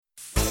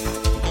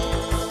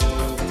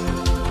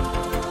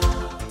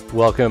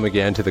Welcome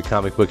again to the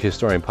Comic Book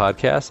Historian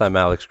Podcast. I'm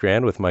Alex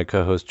Grand with my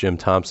co-host Jim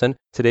Thompson.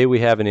 Today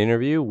we have an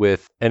interview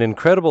with an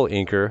incredible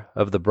inker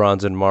of the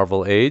Bronze and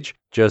Marvel Age,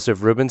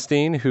 Joseph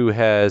Rubinstein, who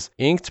has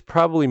inked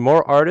probably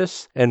more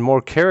artists and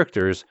more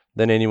characters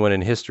than anyone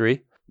in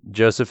history.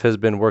 Joseph has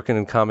been working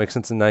in comics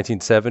since the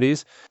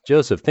 1970s.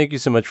 Joseph, thank you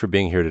so much for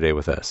being here today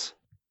with us.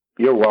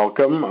 You're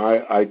welcome.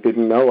 I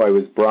didn't know I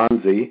was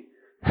bronzy,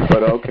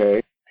 but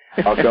okay.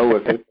 I'll go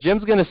with it.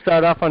 Jim's going to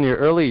start off on your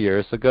early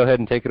years, so go ahead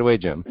and take it away,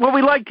 Jim. What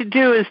we like to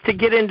do is to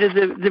get into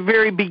the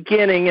very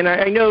beginning, and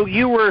I know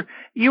you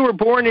were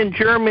born in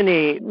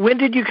Germany. When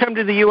did you come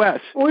to the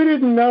U.S.? We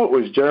didn't know it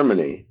was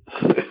Germany.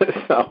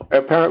 So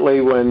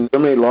apparently when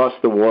Germany lost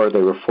the war, they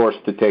were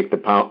forced to take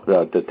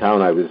the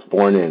town I was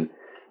born in.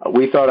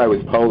 We thought I was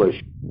Polish,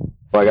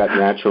 so I got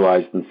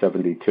naturalized in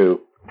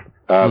 1972.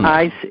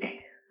 I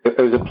see. It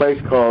was a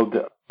place called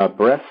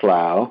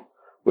Breslau,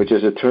 which,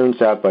 as it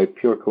turns out, by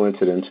pure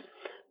coincidence,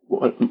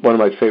 one of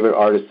my favorite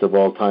artists of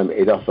all time,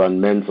 Adolf von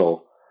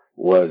Menzel,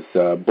 was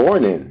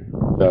born in.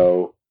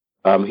 So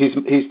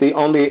he's the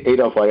only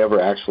Adolf I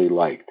ever actually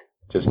liked.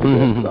 Just to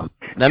get some.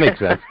 That makes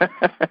sense.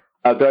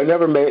 Though I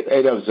never met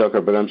Adolf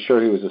Zucker, but I'm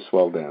sure he was a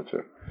swell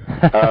dancer.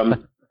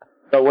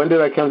 So when did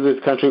I come to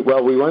this country?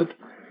 Well, we went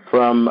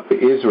from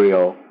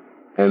Israel,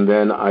 and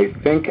then I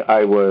think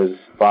I was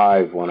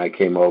 5 when I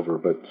came over,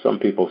 but some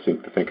people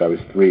seem to think I was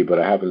 3, but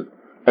I haven't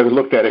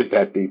looked at it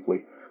that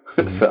deeply.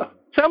 So.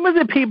 Some of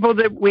the people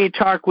that we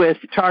talk with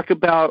talk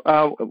about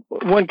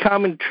one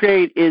common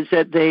trait is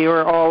that they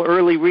are all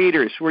early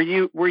readers. Were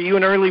you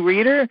an early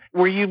reader?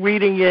 Were you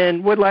reading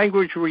in, what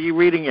language were you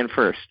reading in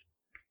first?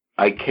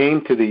 I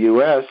came to the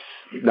U.S.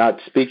 not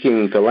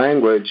speaking the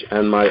language,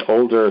 and my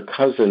older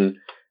cousin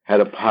had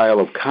a pile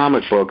of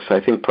comic books, I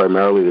think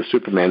primarily the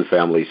Superman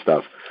family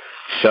stuff.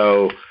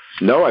 So,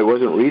 no, I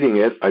wasn't reading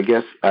it, I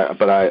guess,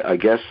 but I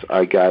guess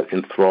I got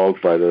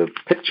enthralled by the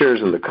pictures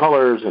and the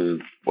colors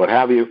and what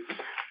have you.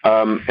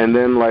 And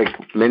then, like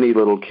many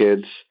little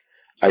kids,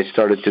 I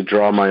started to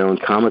draw my own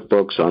comic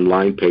books on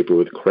lined paper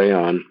with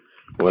crayon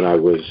when I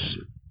was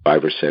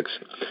 5 or 6.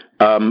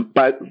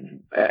 But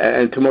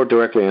to more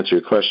directly answer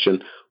your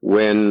question,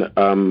 when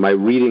my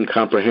reading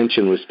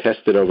comprehension was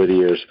tested over the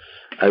years,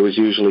 I was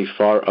usually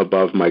far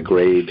above my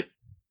grade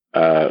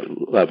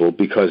level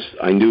because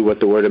I knew what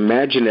the word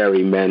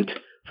imaginary meant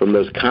from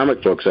those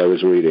comic books I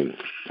was reading.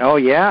 Oh,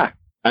 yeah.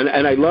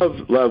 And I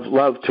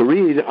love to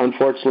read.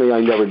 Unfortunately,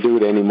 I never do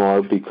it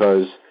anymore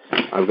because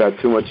I've got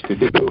too much to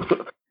do.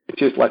 It's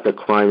just like a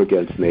crime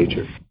against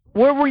nature.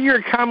 What were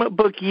your comic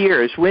book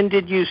years? When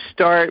did you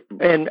start?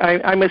 And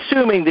I'm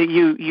assuming that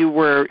you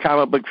were a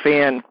comic book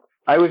fan.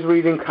 I was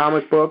reading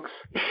comic books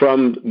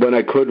from when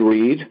I could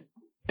read.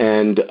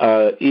 And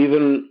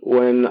even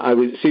when I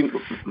was... See,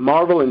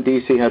 Marvel and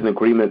DC had an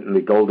agreement in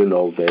the golden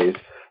old days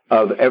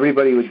of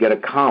everybody would get a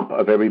comp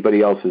of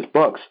everybody else's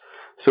books.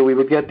 So we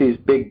would get these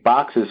big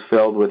boxes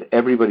filled with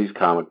everybody's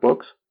comic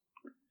books.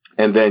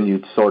 And then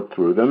you'd sort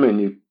through them and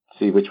you'd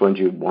see which ones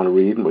you want to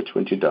read and which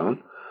ones you don't.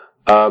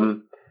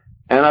 And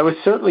I was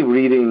certainly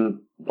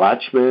reading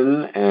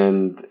Watchmen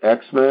and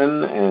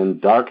X-Men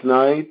and Dark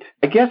Knight.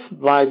 I guess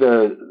by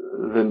the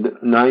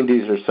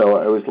 90s or so,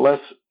 I was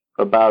less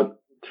about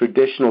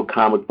traditional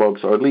comic books,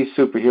 or at least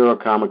superhero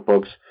comic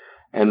books,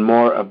 and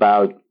more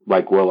about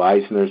like Will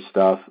Eisner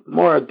stuff,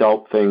 more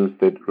adult things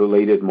that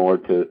related more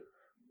to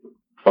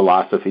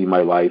philosophy,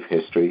 my life,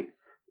 history.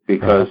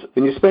 Because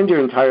when you spend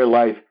your entire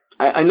life,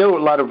 I know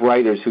a lot of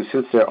writers who,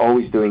 since they're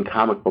always doing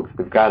comic books,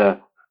 they've got to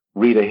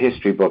read a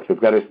history book.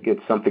 They've got to get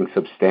something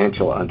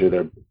substantial under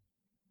their...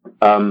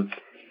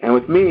 and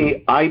with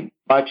me, I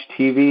watch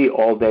TV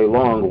all day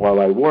long while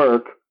I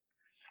work,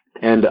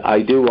 and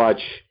I do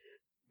watch,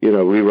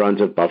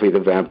 reruns of Buffy the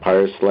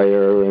Vampire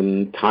Slayer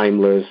and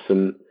Timeless,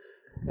 and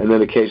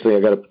then occasionally I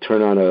got to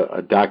turn on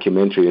a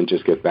documentary and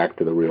just get back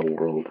to the real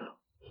world.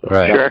 So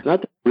right. Sure.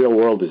 Not that the real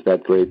world is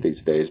that great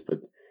these days, but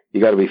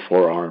you got to be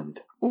forearmed.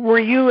 Were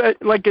you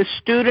like a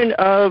student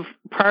of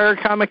prior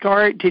comic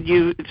art? Did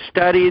you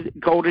study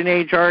Golden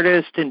Age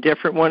artists and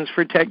different ones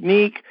for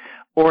technique,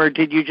 or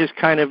did you just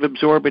kind of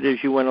absorb it as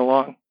you went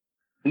along?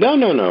 No.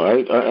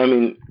 I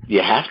mean,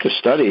 you have to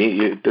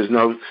study. There's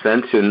no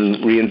sense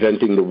in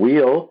reinventing the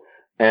wheel,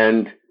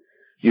 and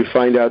you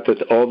find out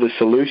that all the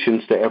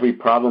solutions to every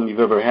problem you've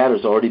ever had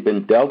has already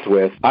been dealt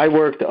with. I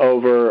worked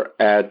over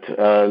at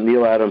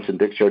Neil Adams and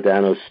Dick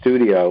Giordano's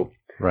studio.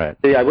 Right.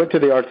 Yeah, I went to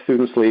the Art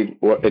Students League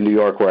in New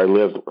York, where I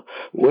lived,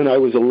 when I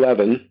was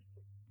 11,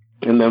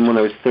 and then when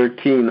I was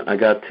 13, I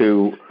got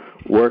to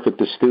work at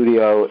the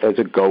studio as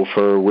a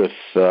gopher with,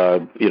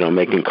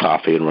 making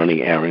coffee and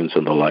running errands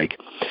and the like.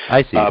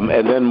 I see.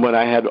 And then when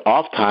I had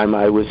off time,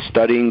 I was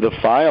studying the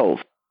files.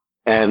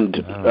 And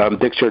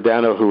Dick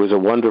Giordano, who was a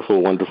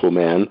wonderful, wonderful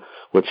man,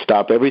 would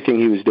stop everything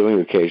he was doing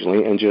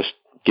occasionally and just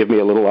give me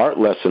a little art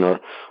lesson.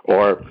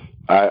 Or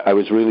I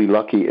was really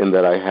lucky in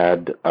that I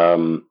had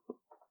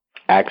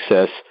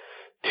access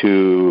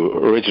to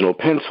original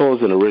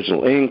pencils and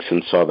original inks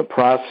and saw the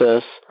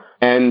process.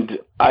 And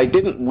I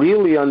didn't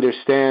really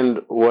understand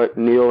what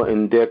Neil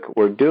and Dick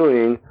were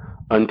doing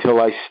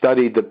until I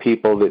studied the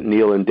people that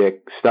Neil and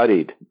Dick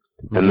studied,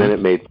 and then it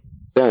made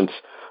sense.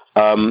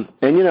 And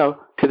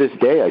to this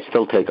day, I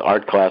still take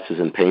art classes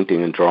in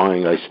painting and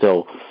drawing. I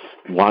still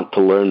want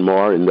to learn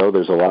more and know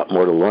there's a lot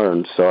more to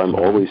learn, so I'm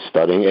always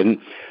studying. And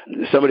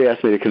somebody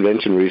asked me at a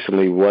convention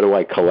recently, what do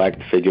I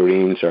collect,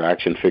 figurines or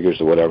action figures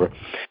or whatever?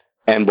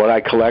 And what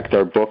I collect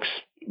are books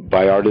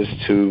by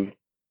artists who,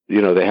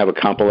 they have a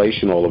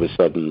compilation all of a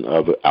sudden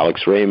of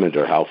Alex Raymond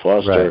or Hal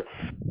Foster. Right.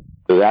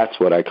 So that's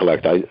what I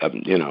collect. I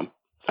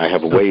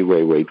have way,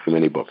 way, way too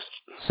many books.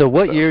 So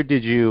what year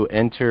did you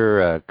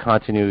enter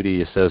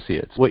Continuity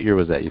Associates? What year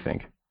was that, you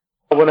think?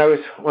 When I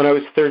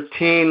was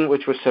 13,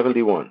 which was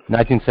 71.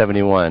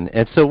 1971.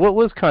 And so what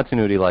was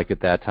Continuity like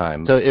at that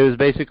time? So it was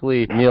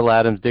basically Neil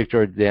Adams, Dick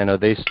Giordano,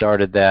 they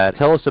started that.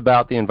 Tell us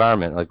about the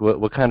environment. Like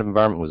what kind of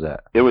environment was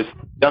that? It was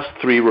just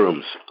 3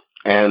 rooms.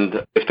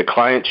 And if the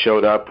client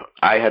showed up,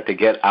 I had to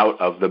get out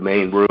of the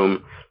main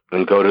room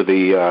and go to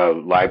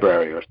the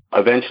library.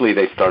 Eventually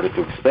they started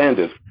to expand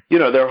it.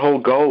 Their whole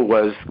goal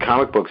was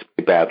comic books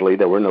badly.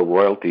 There were no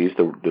royalties.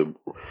 The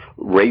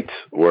rates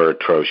were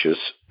atrocious.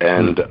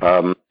 And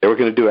they were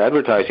going to do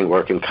advertising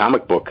work and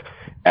comic book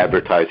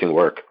advertising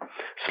work.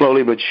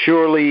 Slowly but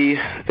surely,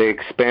 they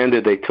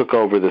expanded. They took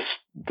over the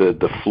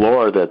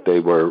floor that they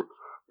were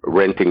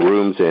renting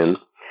rooms in.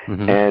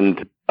 Mm-hmm.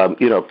 And,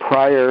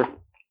 prior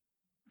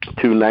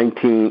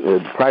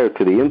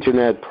to the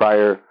internet,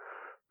 prior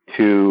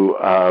to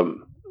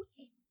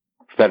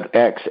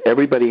FedEx,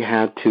 everybody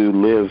had to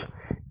live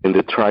in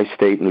the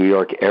tri-state New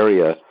York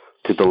area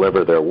to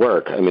deliver their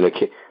work. I mean,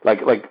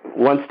 like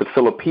once the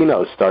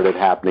Filipinos started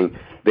happening,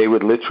 they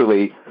would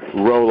literally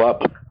roll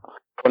up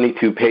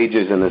 22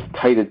 pages in as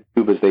tight a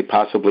tube as they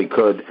possibly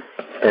could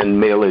and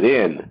mail it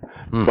in.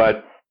 Mm.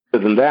 But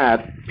other than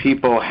that,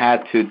 people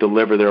had to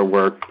deliver their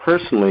work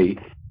personally,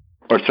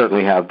 or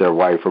certainly have their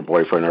wife or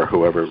boyfriend or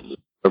whoever.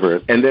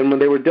 And then when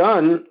they were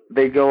done,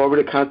 they'd go over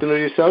to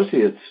Continuity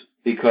Associates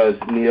because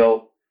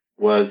Neil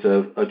was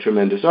a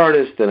tremendous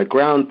artist and a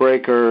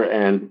groundbreaker,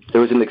 and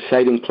there was an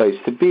exciting place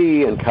to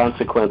be, and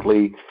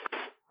consequently,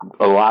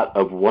 a lot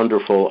of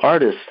wonderful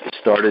artists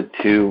started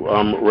to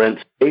rent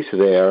space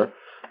there,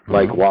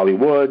 like Wally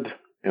Wood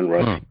and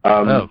Russ.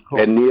 Cool.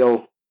 And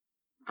Neil,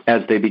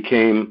 as they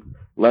became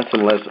less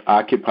and less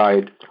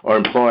occupied or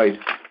employed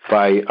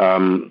by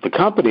the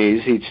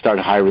companies, he'd start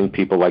hiring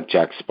people like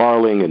Jack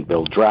Sparling and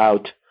Bill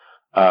Drought.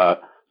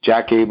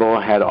 Jack Abel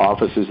had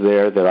offices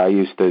there that I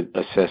used to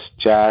assist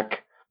Jack.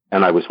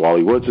 And I was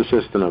Wally Wood's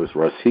assistant. I was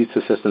Russ Heath's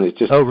assistant. It's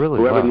just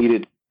whoever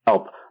needed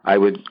help, I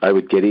would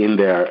get in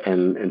there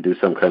and do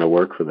some kind of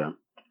work for them.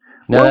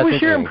 No, what was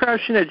your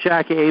impression of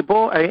Jack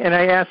Abel? And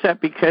I ask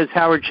that because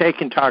Howard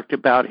Chaykin talked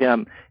about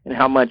him and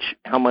how much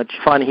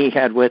fun he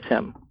had with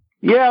him.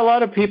 Yeah, a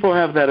lot of people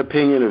have that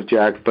opinion of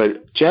Jack,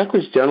 but Jack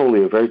was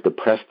generally a very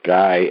depressed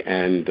guy,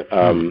 and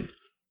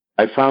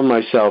I found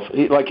myself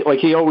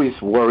he always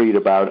worried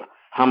about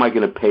how am I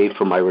going to pay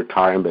for my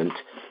retirement,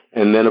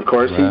 and then of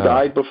course he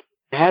died before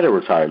had a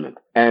retirement,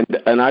 and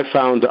I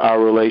found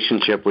our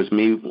relationship was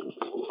me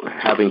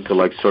having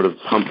to sort of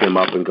pump him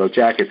up and go,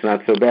 Jack, it's not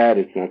so bad,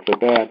 it's not so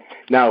bad.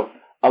 Now,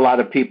 a lot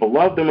of people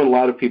loved him, and a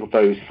lot of people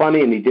thought he was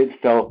funny, and he did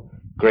tell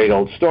great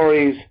old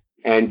stories,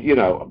 and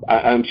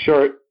I'm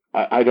sure,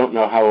 I don't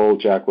know how old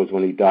Jack was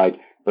when he died,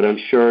 but I'm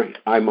sure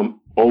I'm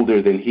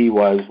older than he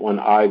was when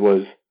I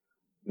was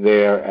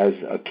there as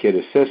a kid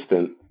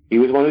assistant. He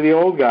was one of the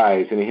old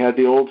guys, and he had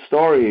the old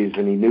stories,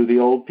 and he knew the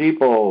old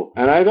people.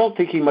 And I don't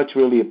think he much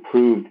really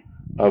approved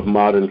of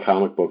modern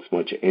comic books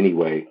much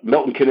anyway.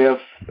 Milton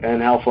Caniff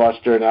and Hal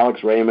Foster and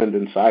Alex Raymond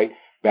and Cy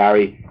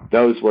Barry,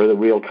 those were the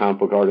real comic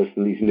book artists,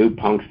 and these new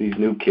punks, these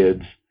new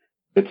kids,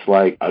 it's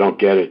like, I don't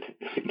get it.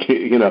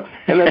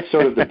 And that's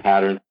sort of the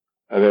pattern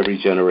of every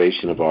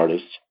generation of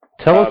artists.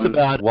 Tell us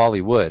about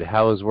Wally Wood.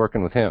 How was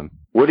working with him?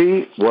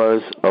 Woody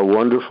was a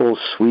wonderful,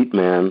 sweet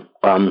man.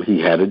 He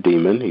had a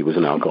demon. He was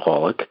an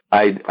alcoholic.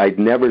 I'd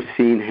never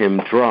seen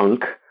him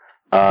drunk.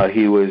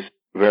 He was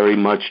very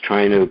much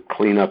trying to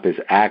clean up his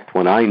act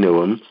when I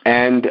knew him.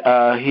 And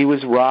he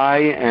was wry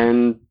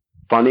and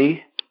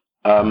funny.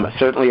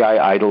 Certainly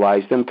I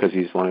idolized him because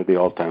he's one of the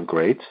all-time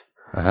greats.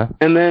 Uh-huh.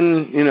 And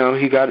then,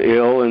 he got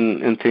ill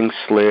and things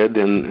slid,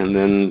 and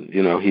then,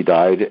 he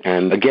died.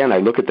 And again, I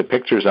look at the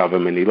pictures of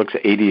him, and he looks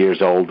 80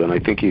 years old, and I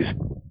think he's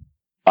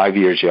 5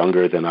 years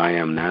younger than I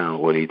am now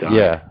when he died.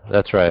 Yeah,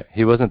 that's right.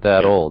 He wasn't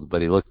that old,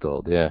 but he looked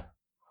old, yeah.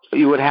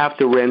 You would have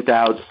to rent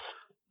out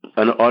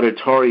an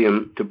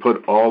auditorium to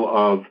put all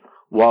of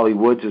Wally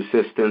Wood's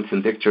assistants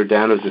and Dick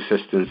Giordano's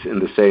assistants in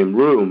the same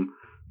room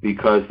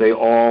because they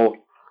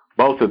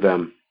both of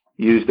them,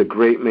 used a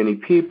great many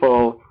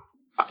people.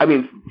 I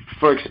mean,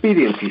 for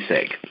expediency's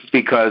sake,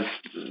 because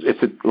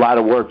it's a lot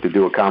of work to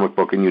do a comic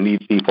book and you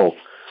need people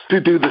to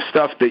do the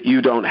stuff that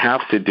you don't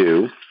have to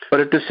do. But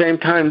at the same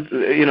time,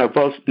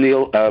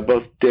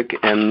 both Dick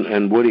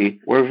and Woody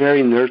were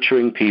very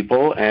nurturing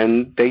people,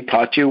 and they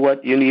taught you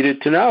what you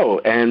needed to know.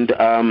 And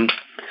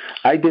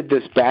I did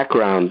this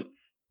background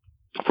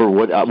for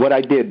what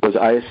I did was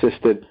I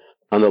assisted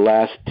on the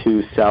last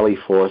two Sally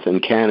Forth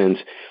and Cannons,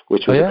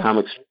 which was the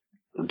comics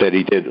that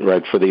he did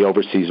right for the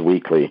Overseas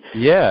Weekly.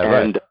 Yeah,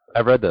 and, right.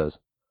 I've read those.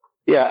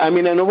 Yeah, I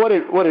mean, and what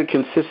it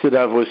consisted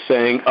of was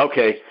saying,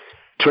 okay,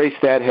 trace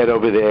that head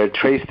over there,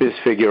 trace this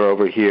figure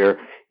over here,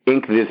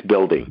 ink this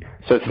building.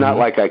 So it's not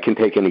like I can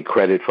take any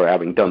credit for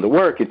having done the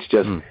work. It's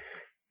just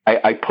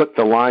I put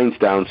the lines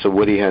down so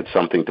Woody had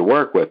something to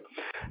work with.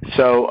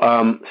 So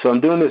I'm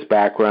doing this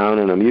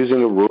background, and I'm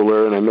using a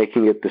ruler, and I'm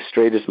making it the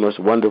straightest, most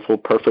wonderful,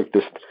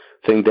 perfectest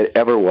thing that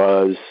ever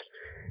was.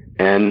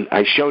 And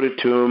I showed it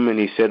to him, and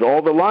he said,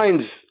 all the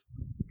lines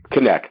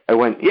connect. I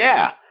went,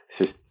 yeah.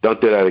 He says, don't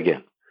do that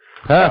again.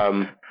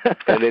 And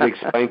then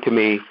explained to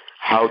me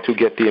how to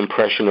get the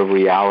impression of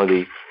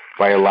reality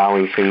by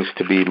allowing things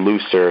to be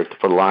looser,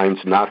 for lines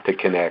not to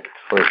connect,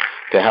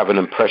 to have an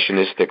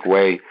impressionistic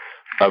way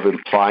of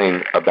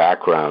implying a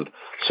background.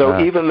 So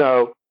even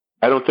though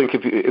I don't think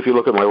if you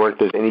look at my work,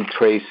 there's any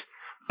trace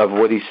of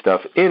Woody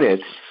stuff in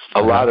it,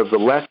 a lot of the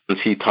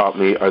lessons he taught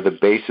me are the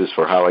basis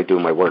for how I do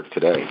my work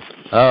today.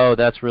 Oh,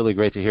 that's really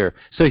great to hear.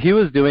 So he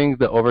was doing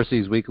the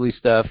Overseas Weekly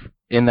stuff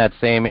in that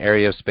same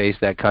area of space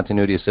that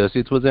Continuity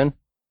Associates was in?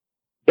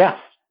 Yeah.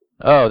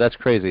 Oh, that's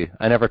crazy.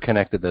 I never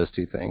connected those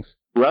two things.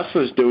 Russ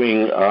was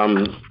doing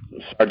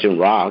Sergeant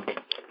Rock.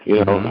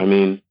 You know, I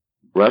mean,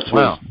 Russ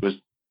was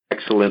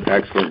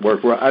excellent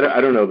work. Well,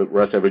 I don't know that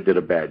Russ ever did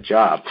a bad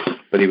job,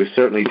 but he was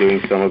certainly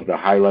doing some of the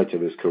highlights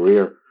of his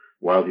career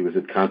while he was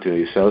at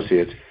Continuity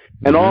Associates.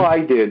 And all I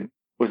did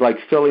was like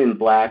fill in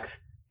blacks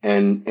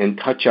and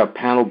touch up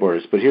panel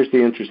borders. But here's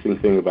the interesting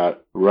thing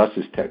about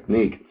Russ's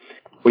technique.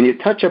 When you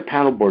touch up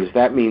panel borders,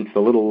 that means the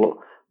little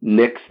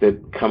nicks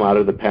that come out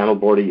of the panel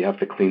border, you have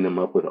to clean them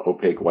up with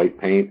opaque white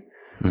paint.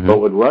 But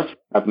what Russ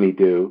had me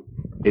do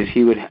is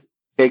he would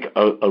take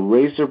a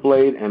razor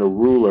blade and a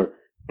ruler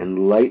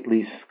and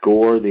lightly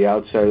score the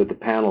outside of the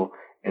panel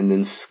and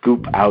then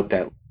scoop out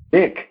that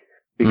nick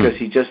because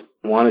he just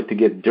wanted to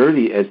get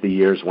dirty as the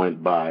years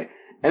went by.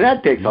 And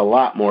that takes a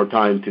lot more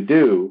time to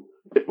do.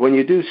 When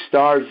you do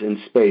stars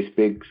in space,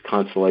 big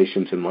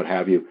constellations and what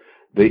have you,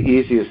 the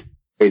easiest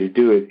way to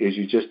do it is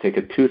you just take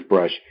a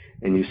toothbrush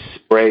and you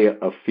spray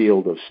a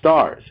field of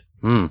stars.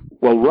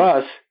 Well,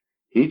 Russ,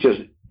 he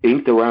just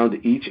inked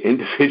around each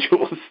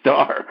individual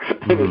star.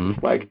 And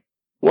it's like,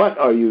 what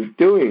are you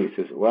doing? He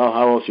says, well,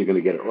 how else are you going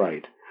to get it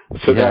right?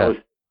 So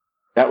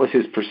that was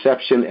his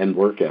perception and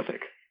work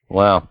ethic.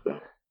 Wow. So.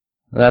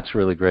 That's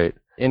really great.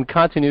 In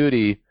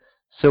Continuity,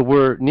 so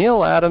were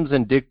Neal Adams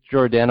and Dick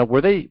Giordano,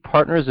 were they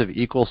partners of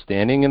equal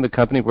standing in the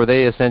company? Were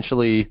they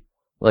essentially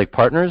like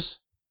partners?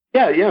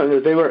 Yeah,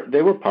 they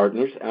were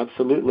partners,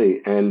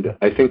 absolutely. And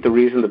I think the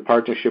reason the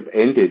partnership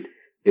ended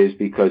is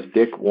because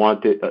Dick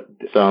wanted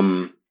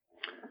some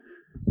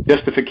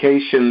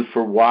justification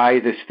for why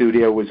the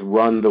studio was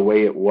run the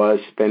way it was,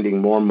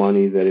 spending more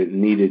money than it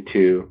needed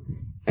to.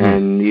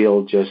 And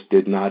Neal just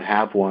did not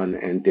have one.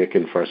 And Dick,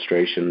 in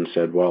frustration,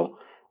 said, well,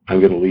 I'm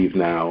going to leave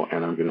now,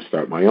 and I'm going to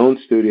start my own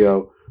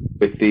studio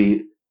with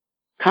the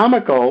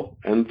comical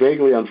and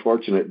vaguely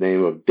unfortunate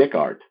name of Dick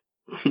Art.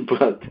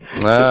 But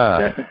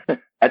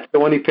that's the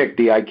one he picked,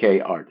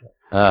 D-I-K Art.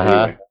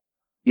 Anyway.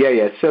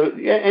 Yeah. So,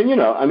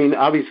 and I mean,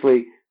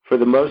 obviously, for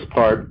the most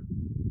part,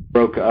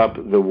 broke up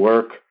the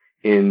work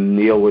in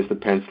Neal was the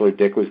penciler,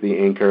 Dick was the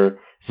inker,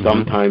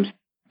 sometimes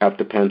have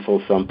to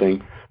pencil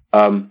something.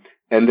 And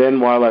then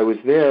while I was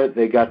there,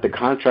 they got the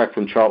contract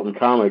from Charlton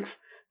Comics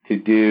to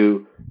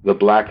do the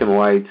black and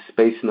white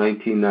Space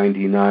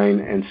 1999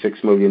 and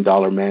 $6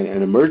 Million Man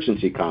and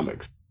Emergency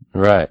comics.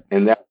 Right.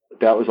 And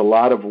that was a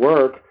lot of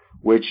work,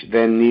 which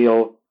then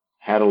Neal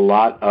had a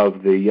lot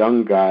of the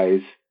young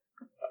guys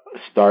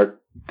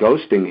start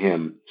ghosting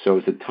him. So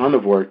it was a ton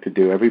of work to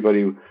do.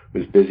 Everybody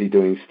was busy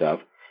doing stuff.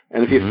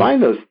 And if you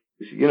find those,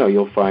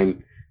 you'll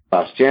find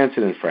Klaus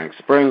Janson and Frank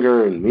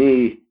Springer and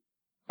me,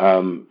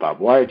 Bob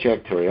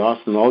Wyacek, Terry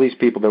Austin, all these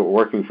people that were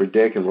working for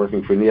Dick and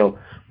working for Neal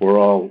were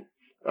all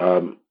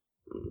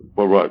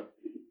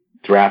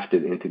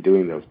drafted into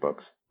doing those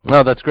books.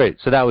 Oh, that's great.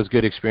 So that was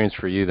good experience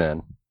for you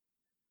then.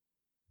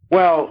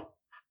 Well,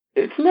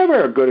 it's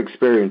never a good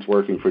experience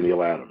working for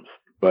Neal Adams.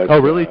 But, oh,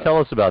 really? Tell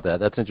us about that.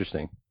 That's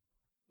interesting.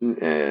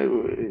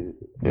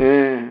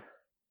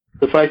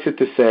 Suffice it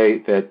to say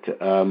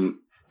that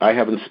I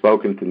haven't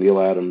spoken to Neal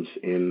Adams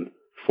in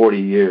 40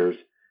 years,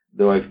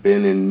 though I've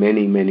been in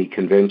many, many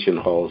convention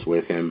halls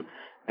with him,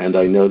 and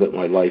I know that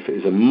my life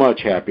is a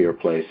much happier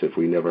place if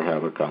we never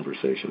have a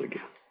conversation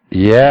again.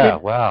 Yeah,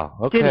 wow.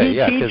 Okay.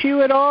 Did he teach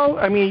you at all?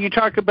 I mean, you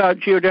talk about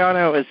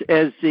Giordano as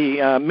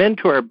the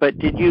mentor, but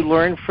did you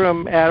learn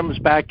from Adams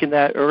back in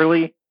that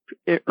early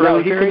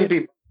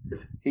period?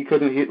 He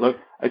couldn't. Look,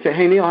 I'd say,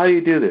 hey, Neal, how do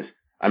you do this?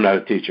 I'm not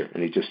a teacher.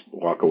 And he'd just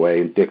walk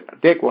away. And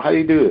Dick, well, how do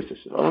you do this? I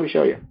said, let me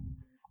show you.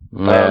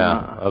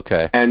 Yeah,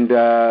 okay. And,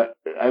 I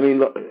mean,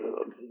 look,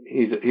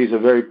 he's a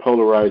very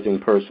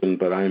polarizing person,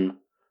 but I'm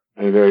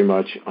very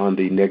much on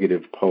the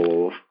negative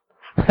pole.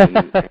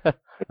 And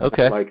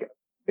okay.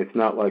 It's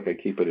not like I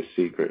keep it a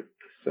secret.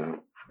 So.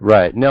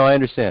 Right. No, I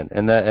understand,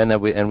 and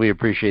we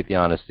appreciate the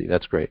honesty.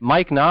 That's great.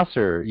 Mike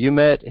Nasser, you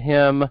met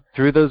him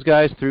through those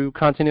guys, through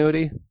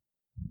Continuity?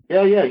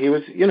 Yeah. He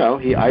was, he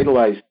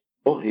idolized.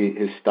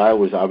 His style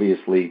was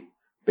obviously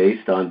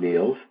based on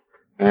Neil's,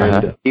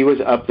 and he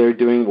was up there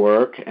doing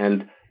work.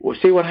 And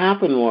see, what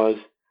happened was,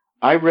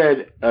 I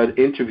read an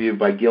interview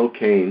by Gil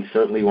Kane,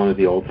 certainly one of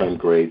the all-time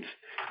greats,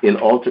 in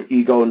Alter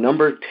Ego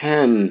number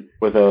 10,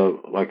 with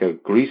a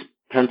grease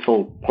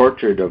pencil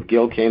portrait of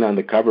Gil Kane on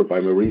the cover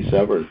by Marie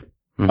Severin.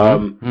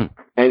 And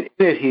in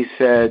it he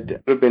said, I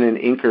would have been an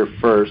inker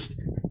first,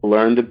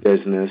 learn the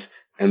business,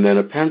 and then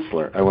a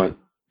penciler. I went,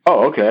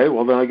 oh, okay,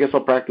 well then I guess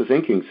I'll practice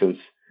inking since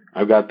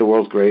I've got the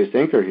world's greatest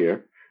inker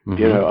here.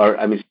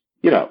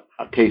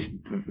 Tastes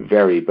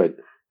vary, but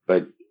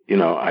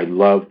I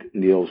loved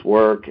Neil's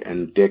work,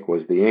 and Dick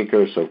was the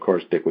inker, so of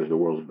course Dick was the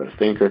world's best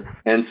inker.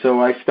 And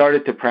so I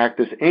started to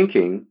practice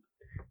inking,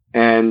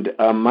 and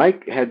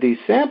Mike had these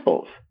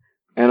samples,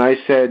 and I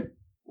said,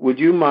 would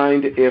you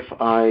mind if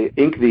I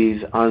ink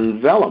these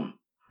on vellum?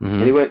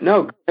 And he went,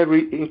 no, go ahead,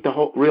 ink the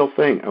whole real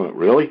thing. I went,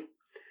 really?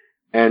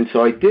 And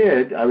so I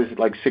did. I was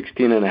like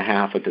 16 and a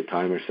half at the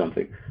time or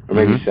something, or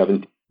maybe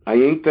 17. I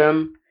inked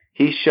them.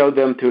 He showed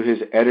them to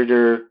his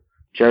editor,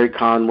 Jerry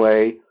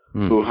Conway,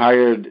 who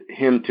hired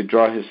him to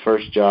draw his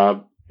first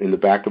job in the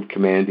back of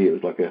Commandy. It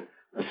was like a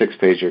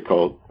 6-pager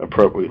called,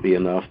 appropriately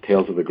enough,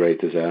 Tales of the Great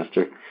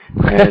Disaster.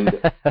 And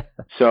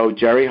so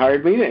Jerry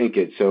hired me to ink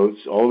it. So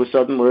all of a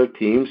sudden we're a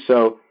team.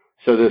 So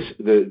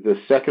the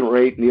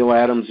second-rate Neil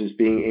Adams is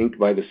being inked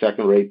by the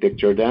second-rate Dick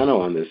Giordano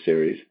on this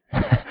series.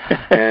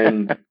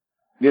 And,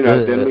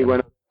 then we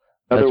went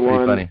another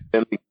one. Funny.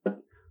 Then we got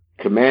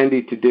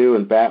Commandy to do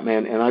and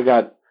Batman. And I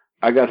got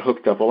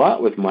hooked up a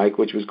lot with Mike,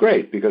 which was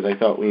great because I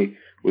thought we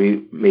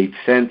made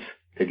sense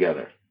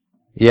together.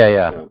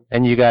 Yeah.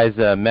 And you guys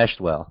meshed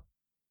well.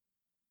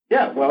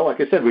 Yeah, well, like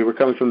I said, we were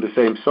coming from the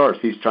same source.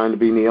 He's trying to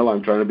be Neil,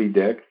 I'm trying to be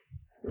Dick.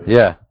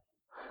 Yeah,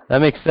 that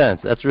makes sense.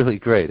 That's really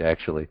great,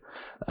 actually.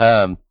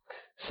 How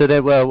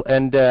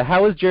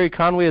was Jerry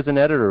Conway as an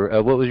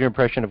editor? What was your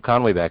impression of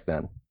Conway back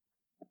then?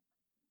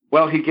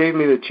 Well, he gave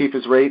me the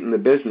cheapest rate in the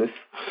business.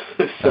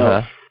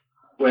 So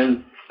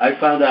when I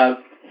found out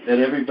that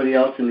everybody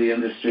else in the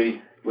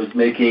industry was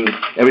making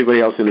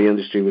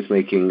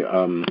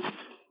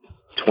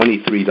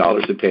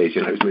 $23 a page,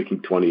 and I was making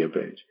 $20 a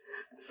page.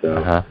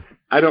 So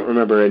I don't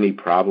remember any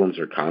problems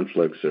or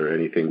conflicts or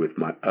anything with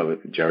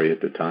Jerry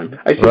at the time.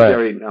 I see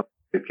Jerry now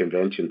at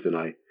conventions, and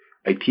I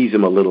tease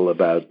him a little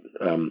about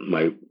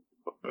my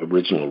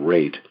original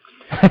rate.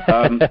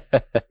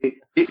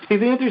 See, the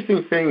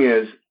interesting thing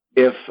is,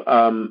 if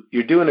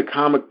you're doing a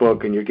comic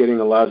book and you're getting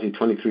a lousy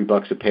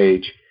 $23 a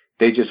page,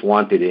 they just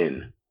want it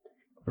in.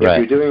 If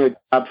you're doing a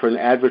job for an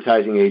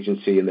advertising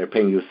agency and they're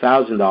paying you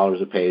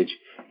 $1,000 a page,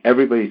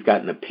 everybody's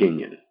got an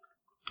opinion.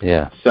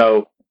 Yeah.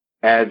 So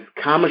as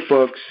comic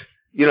books,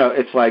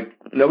 it's like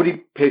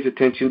nobody pays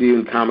attention to you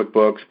in comic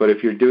books, but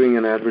if you're doing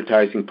an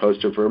advertising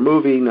poster for a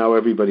movie, now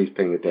everybody's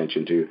paying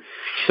attention to you.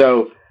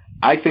 So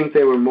I think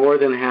they were more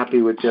than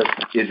happy with just,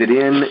 is it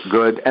in?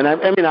 Good. And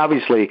I mean,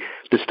 obviously,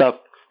 the stuff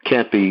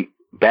can't be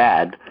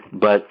bad,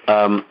 but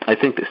I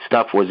think the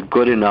stuff was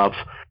good enough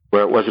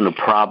where it wasn't a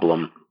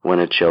problem when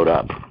it showed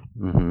up.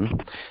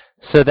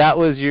 So that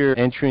was your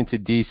entry into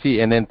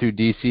DC, and then through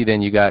DC,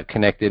 then you got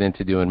connected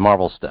into doing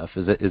Marvel stuff.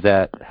 Is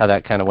that how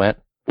that kind of went?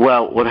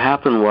 Well, what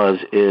happened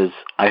is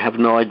I have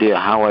no idea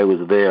how I was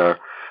there,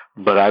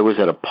 but I was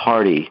at a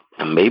party,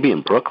 maybe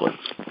in Brooklyn,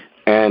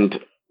 and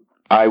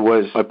I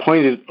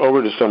pointed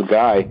over to some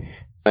guy,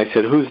 and I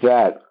said, "Who's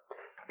that?"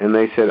 And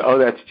they said, "Oh,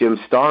 that's Jim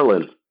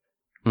Starlin."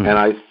 And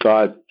I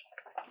thought,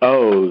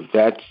 "Oh,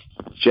 that's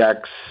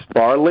Jack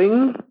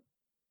Sparling?"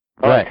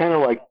 Oh, I kind of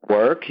like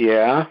work,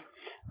 yeah.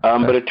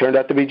 But it turned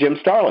out to be Jim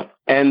Starlin.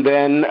 And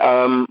then,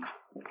 now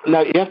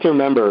you have to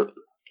remember,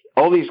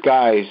 all these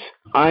guys,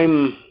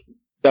 I'm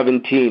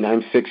 17,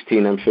 I'm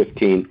 16, I'm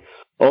 15.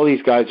 All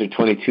these guys are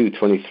 22,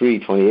 23,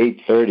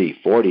 28, 30,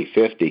 40,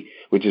 50,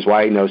 which is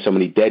why I know so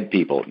many dead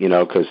people,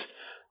 because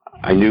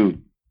I knew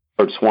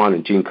Bert Swan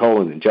and Gene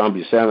Colan and John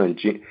Buscema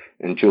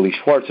and Julie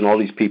Schwartz, and all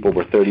these people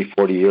were 30,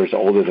 40 years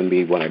older than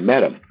me when I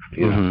met them.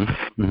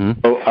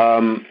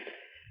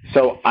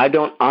 So I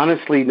don't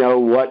honestly know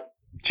what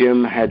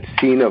Jim had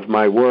seen of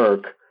my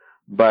work,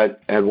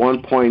 but at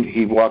one point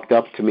he walked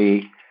up to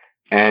me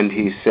and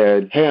he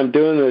said, "Hey, I'm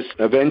doing this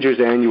Avengers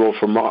annual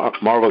for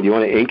Marvel. Do you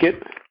want to ink it?"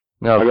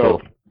 No, I cool.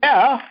 go,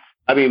 "Yeah."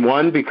 I mean,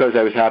 one, because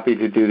I was happy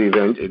to do the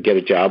event, get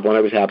a job. One,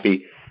 I was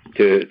happy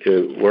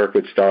to work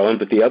with Starlin.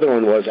 But the other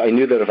one was I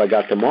knew that if I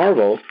got to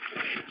Marvel,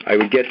 I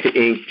would get to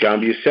ink John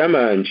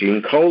Buscema and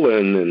Gene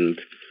Colan and,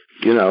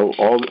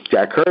 all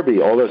Jack Kirby,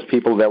 all those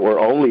people that were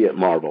only at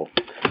Marvel.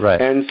 Right.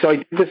 And so I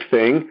did this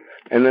thing,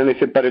 and then they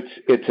said, "But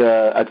it's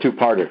a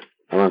two-parter."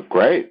 I went,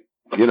 "Great,"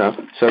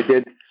 So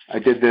I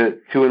did the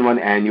 2-in-1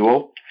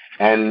 annual,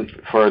 and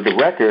for the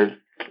record,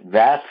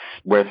 that's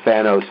where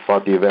Thanos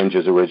fought the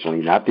Avengers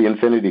originally, not the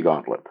Infinity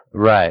Gauntlet.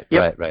 Right.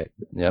 Yep.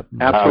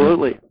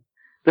 Absolutely.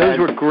 Those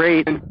were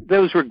great.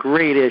 Those were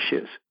great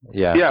issues.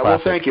 Yeah. Yeah. Classic.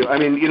 Well, thank you. I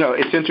mean,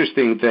 it's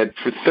interesting that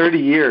for 30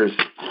 years,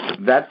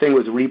 that thing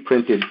was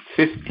reprinted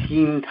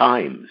 15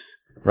 times.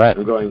 Right.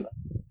 I'm going,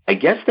 I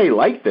guess they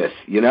like this,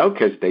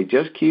 because they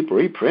just keep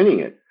reprinting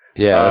it.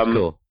 Yeah, that's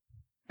cool.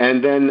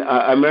 And then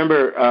I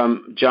remember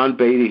John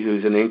Beatty,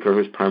 who's an inker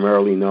who's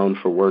primarily known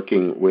for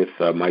working with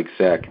Mike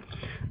Zeck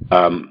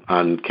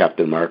on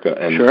Captain America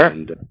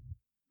and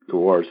the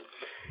Wars.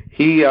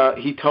 He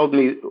told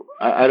me,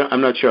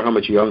 I'm not sure how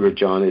much younger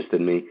John is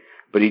than me,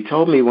 but he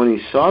told me when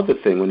he saw the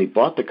thing, when he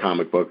bought the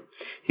comic book,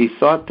 he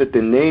thought that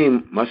the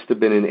name must have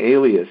been an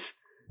alias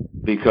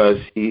because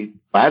he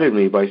flattered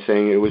me by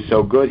saying it was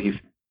so good he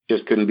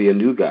just couldn't be a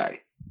new guy.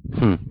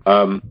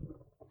 And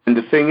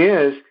the thing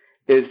is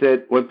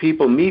that when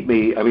people meet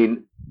me, I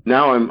mean,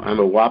 now I'm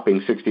a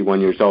whopping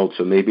 61 years old,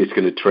 so maybe it's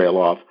going to trail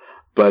off.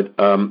 But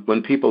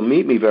when people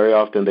meet me very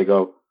often, they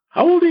go,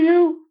 "How old are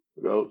you?"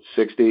 I go,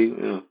 60.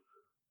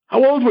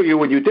 How old were you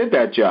when you did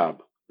that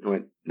job? I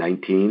went,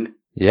 19.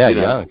 Yeah,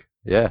 young.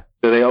 Yeah.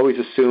 So they always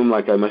assume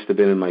like I must have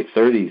been in my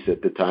 30s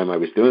at the time I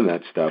was doing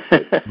that stuff.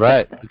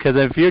 Right. Because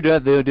if you're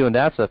doing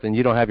that stuff and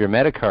you don't have your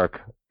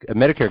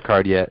Medicare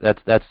card yet,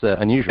 that's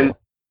unusual.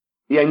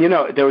 And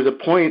there was a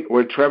point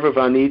where Trevor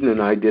Von Eden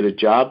and I did a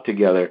job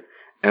together,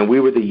 and we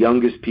were the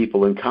youngest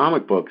people in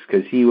comic books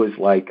because he was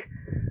like,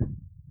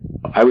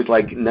 I was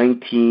like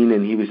 19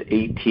 and he was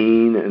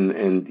 18,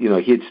 and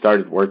he had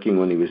started working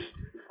when he was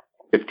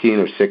 15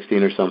 or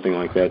 16 or something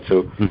like that.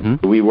 So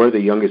we were the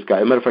youngest guy.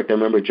 As a matter of fact, I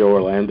remember Joe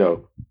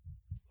Orlando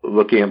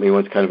looking at me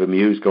once kind of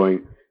amused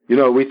going,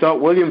 we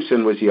thought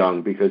Williamson was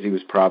young because he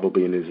was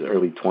probably in his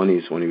early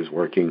 20s when he was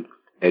working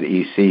at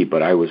EC,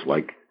 but I was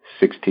like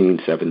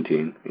 16,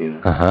 17,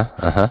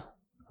 How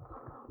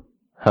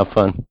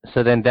fun.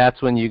 So then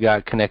that's when you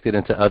got connected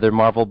into other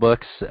Marvel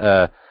books.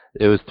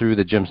 It was through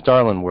the Jim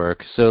Starlin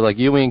work. So like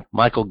you inked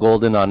Michael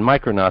Golden on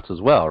Micronauts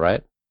as well,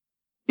 right?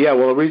 Yeah,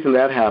 well, the reason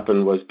that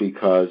happened was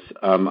because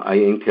I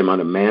inked him on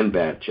a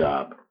Man-Bat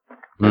job.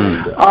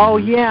 And,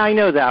 yeah, I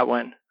know that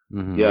one.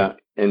 Yeah,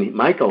 and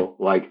Michael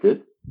liked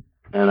it,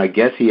 and I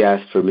guess he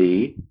asked for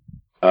me,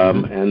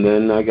 and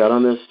then I got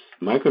on this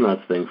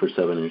Micronauts thing for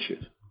 7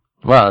 issues.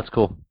 Wow, that's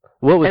cool.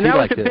 What was and he that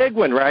like was a big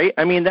one, right?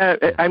 I mean,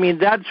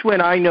 that's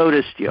when I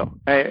noticed you.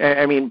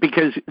 I mean,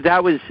 because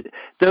that was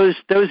those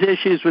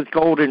issues with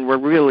Golden were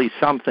really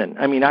something.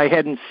 I mean, I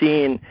hadn't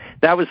seen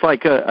that was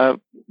like a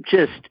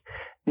just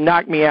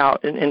knocked me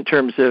out in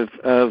terms of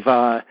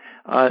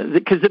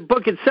because the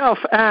book itself,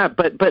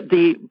 but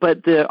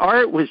the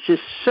art was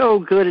just so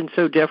good and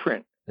so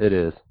different. It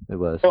is. It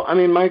was. Well, I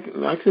mean,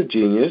 Mike's a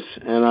genius,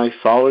 and I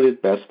followed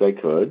it best I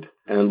could.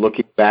 And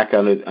looking back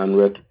on it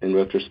in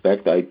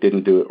retrospect, I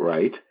didn't do it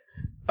right.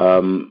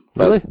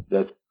 Really?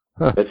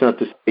 That's not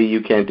to say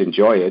you can't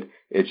enjoy it.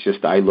 It's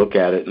just I look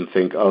at it and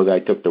think, I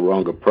took the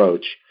wrong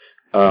approach.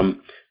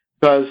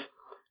 Because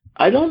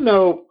I don't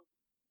know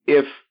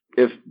if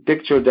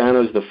Dick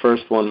Giordano's the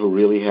first one who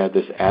really had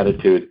this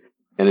attitude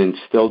and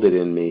instilled it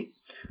in me.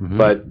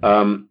 But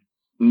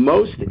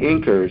most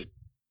inkers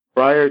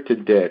prior to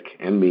Dick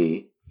and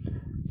me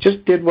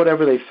just did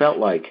whatever they felt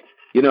like.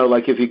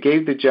 Like if you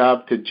gave the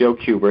job to Joe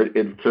Kubert,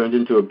 it turned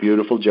into a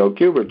beautiful Joe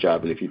Kubert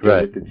job. And if you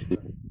did it to Steve,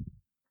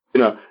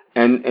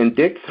 and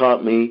Dick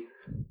taught me,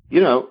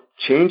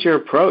 change your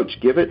approach.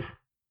 Give it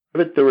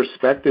the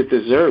respect it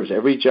deserves.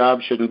 Every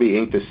job shouldn't be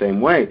inked the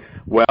same way.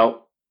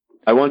 Well,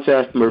 I once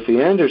asked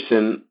Murphy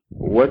Anderson,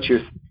 what's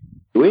your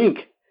ink?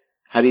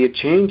 How do you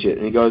change it?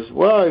 And he goes,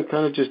 well, I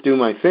kind of just do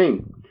my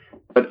thing.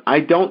 But I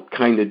don't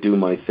kind of do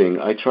my thing.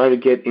 I try to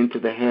get into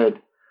the head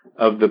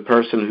of the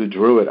person who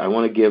drew it. I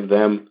want to give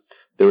them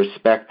the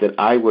respect that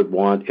I would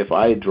want if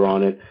I had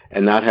drawn it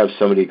and not have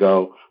somebody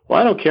go, well,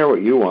 I don't care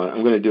what you want.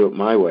 I'm going to do it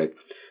my way.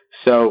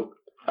 So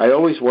I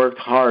always worked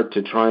hard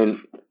to try and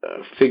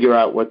figure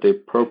out what the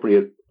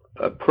appropriate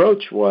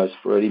approach was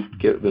for any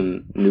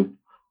given new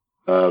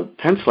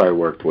penciler I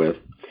worked with.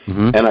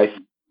 And I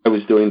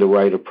was doing the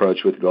right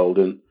approach with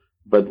Golden.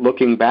 But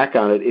looking back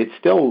on it, it's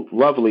still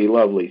lovely,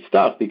 lovely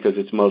stuff because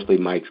it's mostly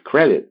Mike's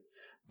credit.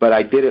 But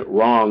I did it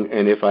wrong,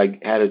 and if I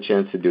had a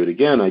chance to do it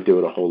again, I'd do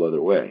it a whole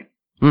other way.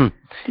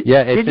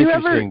 Yeah, it's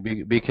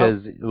interesting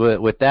because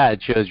with that,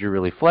 it shows you're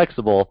really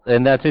flexible.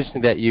 And that's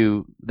interesting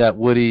that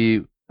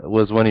Woody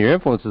was one of your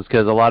influences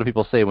because a lot of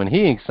people say when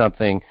he inks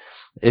something,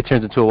 it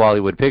turns into a Wally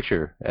Wood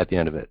picture at the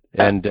end of it.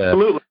 And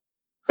absolutely.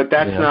 But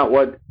that's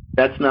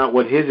not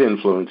what his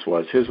influence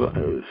was.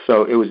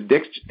 So it was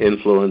Dick's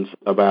influence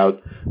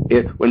about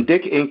it. When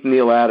Dick inked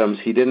Neil Adams,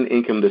 he didn't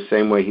ink him the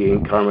same way he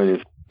inked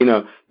Carmine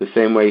Infantino, the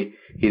same way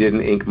he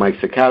didn't ink Mike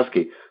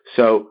Sekowsky.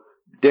 So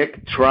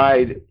Dick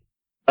tried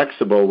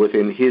flexible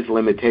within his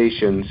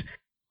limitations.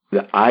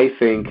 I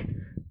think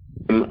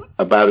I'm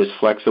about as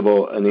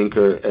flexible an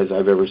inker as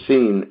I've ever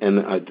seen, and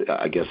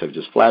I guess I've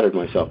just flattered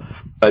myself.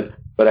 But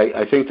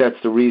I think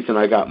that's the reason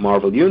I got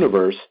Marvel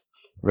Universe,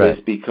 is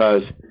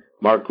because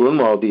Mark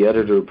Grunwald, the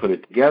editor who put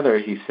it together,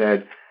 he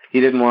said he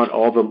didn't want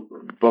all the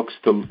books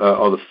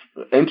all the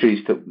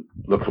entries to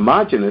look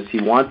homogenous.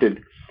 He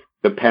wanted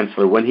the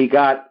penciler. When he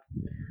got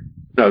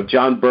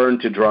John Byrne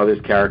to draw this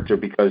character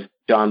because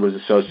John was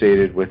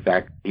associated with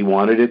that. He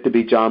wanted it to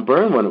be John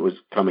Byrne when it was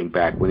coming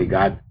back. When he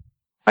got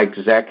Mike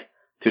Zeck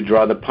to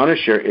draw the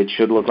Punisher, it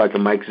should look like a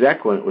Mike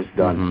Zeck when it was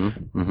done.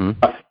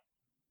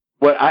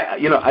 I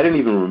didn't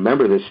even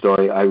remember this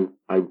story. I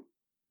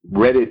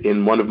read it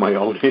in one of my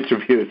own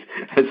interviews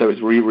as I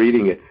was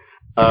rereading it.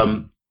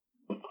 There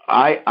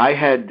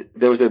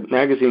was a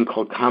magazine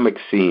called Comic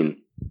Scene.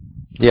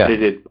 Yeah.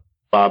 Edited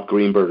Bob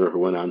Greenberger, who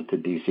went on to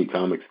DC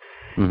Comics.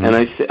 And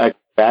I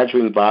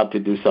badgering Bob to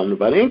do something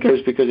about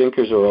inkers because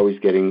inkers are always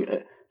getting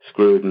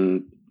screwed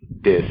and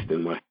dissed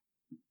and what.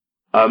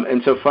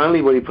 And so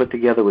finally what he put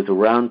together was a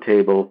round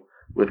table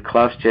with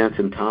Klaus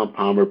Janson, Tom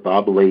Palmer,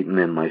 Bob Layton,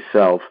 and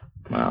myself.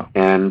 Wow.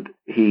 And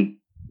he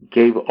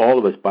gave all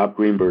of us, Bob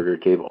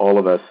Greenberger gave all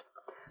of us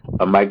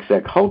a Mike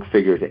Zeck Hulk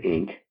figure to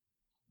ink,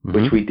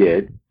 which we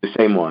did, the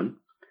same one.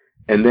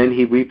 And then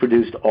he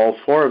reproduced all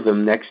four of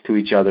them next to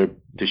each other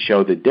to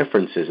show the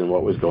differences in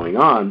what was going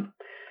on.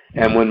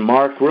 And when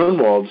Mark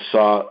Gruenwald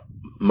saw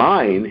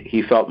mine,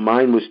 he felt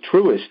mine was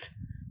truest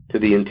to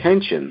the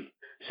intention.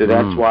 So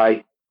that's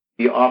why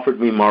he offered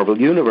me Marvel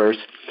Universe.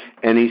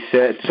 And he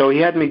said, so he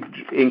had me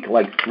ink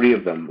like three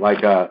of them,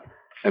 like a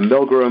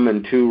Milgram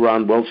and two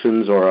Ron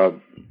Wilsons or a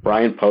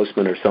Brian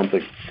Postman or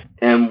something.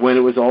 And when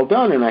it was all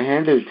done and I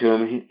handed it to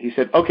him, he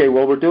said, okay,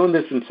 well, we're doing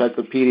this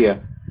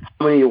encyclopedia.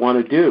 How many do you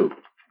want to do?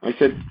 I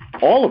said,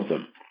 all of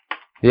them.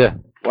 Yeah.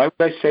 Why would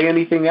I say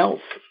anything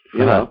else?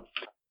 You know?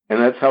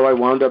 And that's how I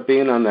wound up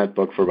being on that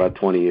book for about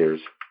 20 years.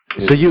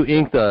 So you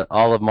inked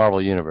all of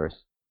Marvel Universe?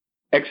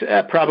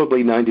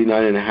 Probably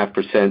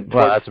 99.5%.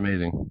 Wow, that's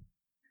amazing.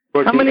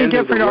 How many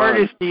different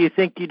artists do you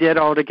think you did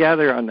all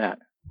together on that?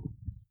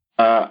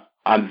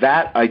 On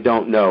that, I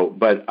don't know.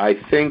 But I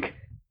think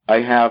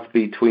I have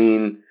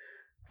between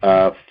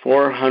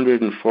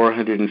 400 and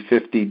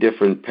 450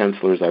 different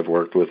pencilers I've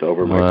worked with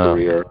over my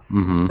career.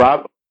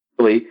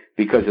 Probably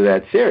because of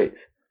that series.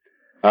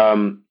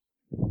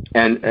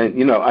 And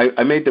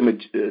I made them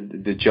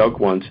the joke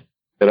once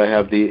that I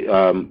have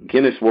the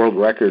Guinness World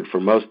Record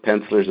for most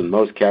pencilers and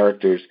most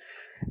characters,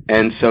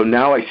 and so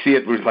now I see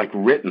it was like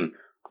written,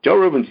 Joe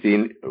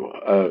Rubinstein,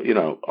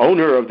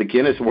 owner of the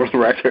Guinness World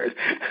Record.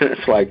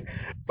 It's like,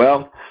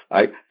 well,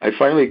 I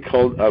finally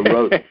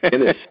wrote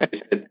Guinness. I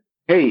said,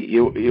 hey,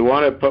 you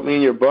want to put me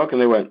in your book? And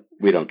they went,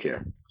 we don't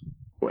care.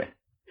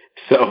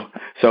 So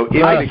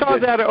I saw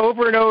that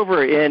over and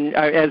over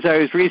as I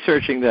was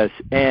researching this,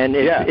 and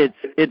it's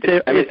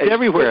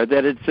everywhere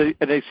that it's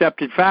an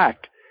accepted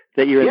fact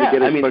that you're in the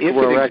Guinness Book of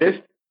World Records.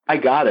 I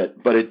got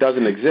it, but it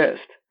doesn't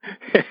exist.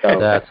 So,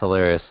 that's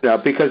hilarious.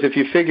 Because if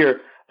you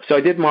figure, so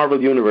I did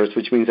Marvel Universe,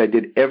 which means I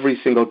did every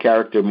single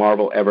character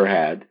Marvel ever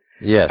had.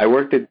 Yes. I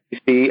worked at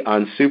DC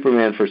on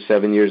Superman for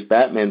 7 years,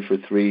 Batman for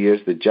 3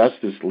 years, the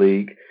Justice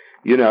League.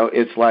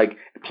 It's like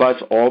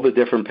plus all the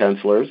different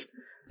pencilers.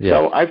 Yeah.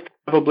 So I've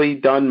probably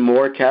done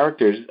more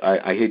characters,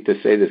 I hate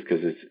to say this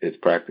because it's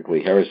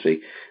practically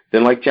heresy,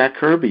 than like Jack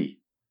Kirby.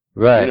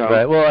 Right,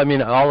 right. Well, I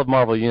mean, all of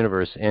Marvel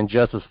Universe and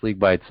Justice League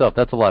by itself,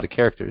 that's a lot of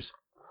characters.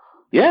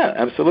 Yeah,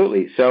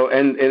 absolutely. So,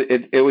 and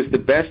it was the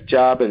best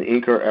job an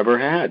inker ever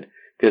had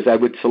because I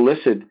would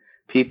solicit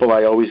people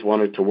I always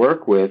wanted to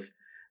work with,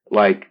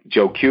 like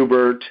Joe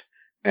Kubert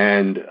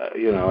and,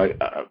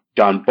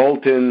 John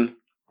Bolton,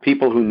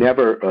 people who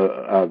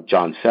never,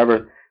 John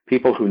Sever,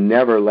 people who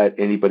never let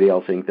anybody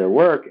else ink their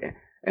work,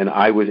 and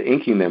I was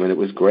inking them, and it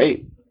was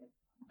great.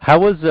 How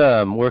was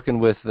working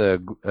with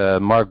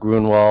Mark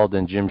Gruenwald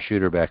and Jim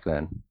Shooter back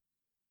then?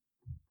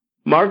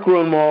 Mark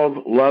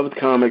Gruenwald loved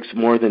comics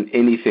more than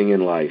anything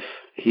in life.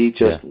 He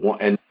just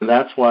and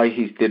that's why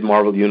he did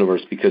Marvel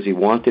Universe, because he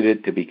wanted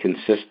it to be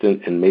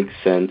consistent and make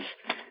sense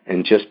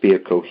and just be a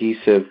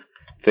cohesive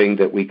thing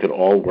that we could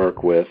all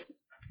work with.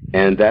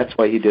 And that's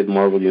why he did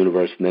Marvel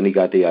Universe. And then he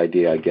got the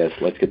idea, I guess,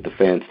 let's get the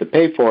fans to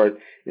pay for it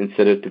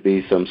instead of to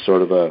be some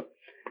sort of a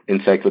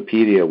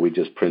encyclopedia we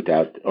just print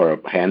out or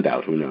a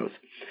handout, who knows.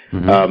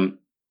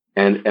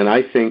 And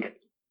I think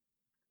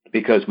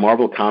because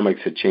Marvel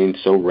Comics had changed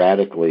so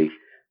radically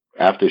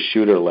after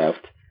Shooter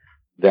left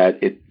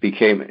that it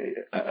became,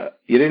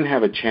 you didn't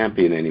have a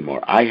champion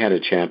anymore. I had a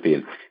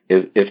champion.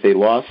 If they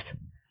lost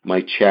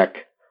my check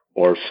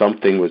or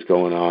something was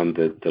going on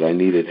that I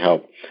needed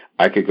help,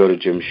 I could go to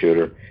Jim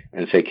Shooter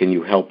and say, can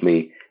you help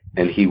me?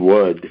 And he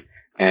would.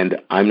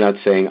 And I'm not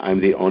saying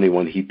I'm the only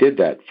one he did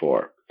that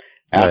for.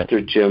 Right.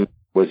 After Jim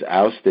was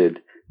ousted,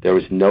 there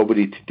was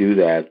nobody to do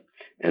that.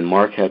 And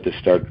Mark had to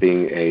start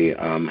being a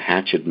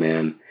hatchet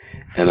man.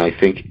 And I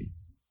think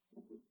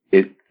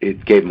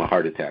it gave him a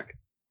heart attack.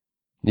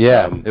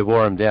 Yeah, it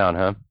wore him down,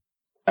 huh?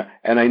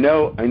 And I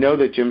know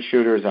that Jim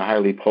Shooter is a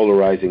highly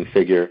polarizing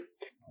figure.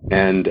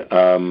 And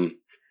all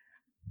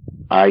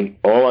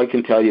I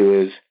can tell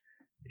you is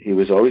he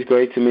was always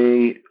great to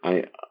me.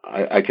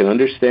 I can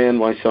understand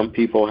why some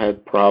people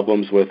had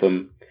problems with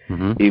him.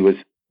 He was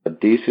a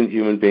decent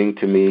human being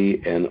to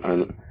me. And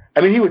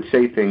I mean, he would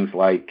say things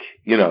like,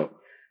 you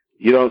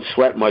don't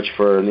sweat much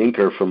for an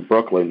inker from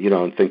Brooklyn,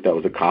 and think that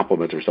was a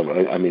compliment or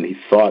something. I mean, he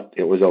thought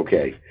it was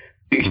okay,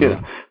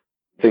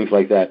 things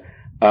like that.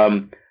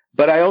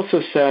 But I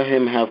also saw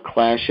him have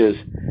clashes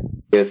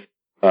with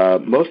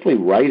mostly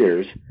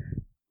writers,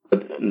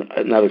 but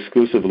not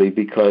exclusively,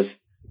 because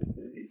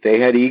they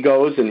had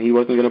egos and he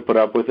wasn't going to put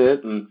up with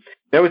it. And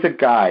there was a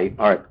guy,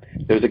 all right,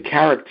 there was a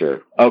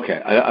character.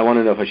 Okay, I want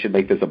to know if I should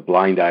make this a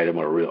blind item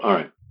or real. All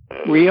right.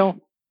 Real?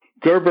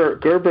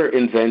 Gerber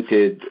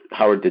invented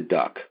Howard the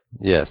Duck.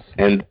 Yes.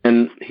 And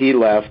then he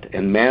left,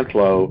 and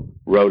Mantlo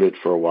wrote it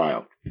for a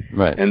while.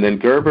 Right. And then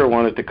Gerber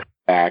wanted to come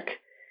back,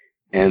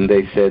 and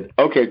they said,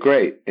 okay,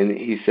 great. And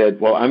he said,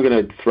 well, I'm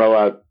going to throw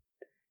out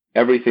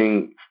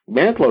everything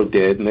Mantlo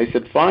did. And they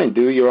said, fine,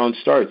 do your own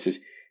starts. He says,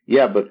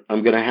 yeah, but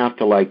I'm going to have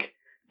to,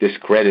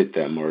 discredit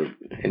them.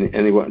 And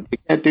you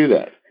can't do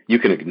that. You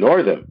can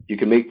ignore them. You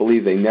can make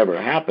believe they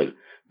never happened.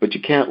 But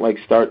you can't,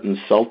 start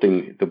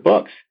insulting the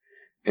books.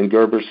 And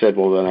Gerber said,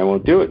 well, then I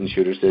won't do it. And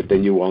Shooter said,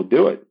 then you won't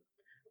do it.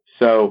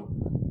 So,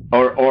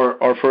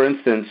 or for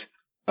instance,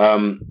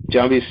 John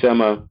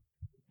Buscema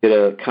did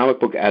a comic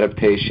book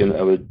adaptation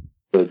of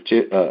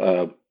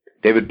a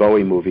David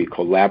Bowie movie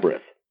called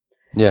Labyrinth.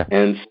 Yeah.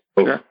 And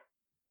so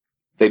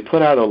they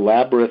put out a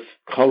Labyrinth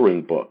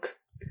coloring book.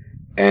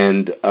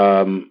 And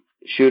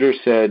Shooter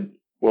said,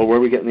 well, where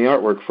are we getting the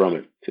artwork from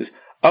it? He says,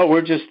 oh,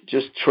 we're just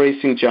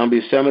tracing John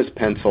Buscema's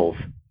pencils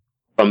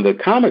from the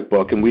comic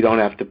book, and we don't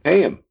have to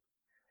pay him.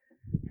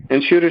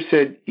 And Shooter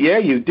said, yeah,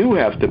 you do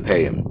have to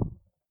pay him.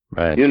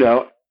 Right.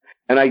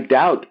 And I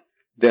doubt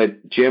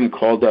that Jim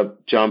called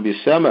up John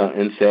Buscema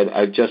and said,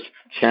 I've just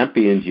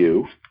championed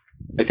you.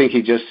 I think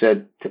he just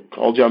said,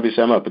 call John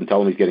Buscema up and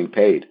tell him he's getting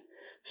paid.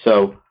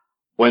 So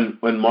when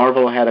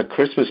Marvel had a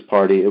Christmas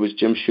party, it was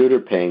Jim Shooter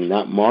paying,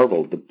 not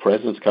Marvel. The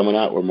presents coming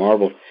out were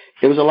Marvel.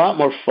 It was a lot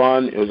more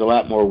fun. It was a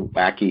lot more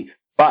wacky.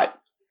 But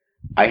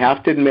I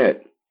have to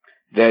admit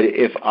that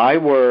if I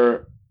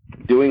were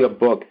doing a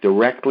book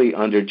directly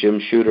under Jim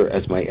Shooter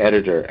as my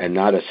editor and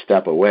not a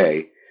step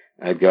away,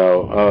 I'd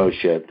go, oh,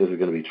 shit, this is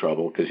going to be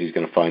trouble because he's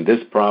going to find this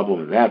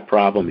problem and that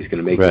problem. He's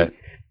going to make me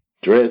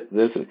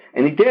this.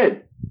 And he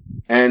did.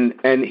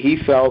 And he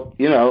felt,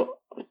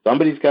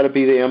 somebody's got to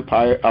be the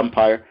umpire.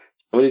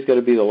 Somebody's got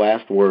to be the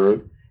last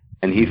word.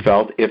 And he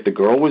felt if the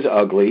girl was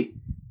ugly,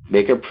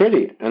 make her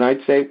pretty. And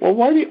I'd say, well,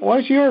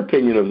 why's your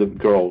opinion of the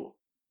girl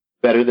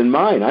better than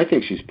mine? I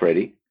think she's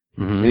pretty.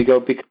 Mm-hmm. And he'd go,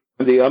 because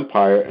I'm the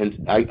umpire,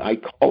 and I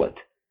call it.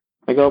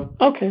 I go,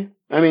 okay.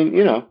 I mean,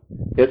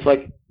 it's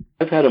like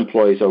I've had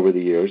employees over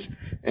the years,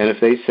 and if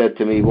they said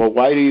to me, well,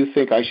 why do you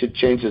think I should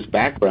change this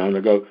background?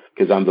 I go,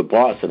 because I'm the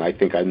boss, and I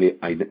think I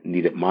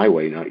need it my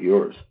way, not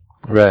yours.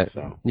 Right.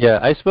 So. Yeah,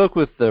 I spoke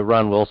with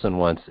Ron Wilson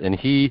once, and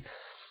he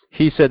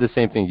said the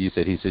same thing you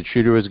said. He said,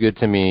 Shooter was good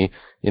to me.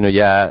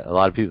 Yeah, a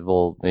lot of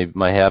people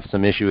might have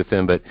some issue with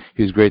him, but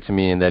he was great to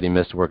me in that he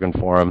missed working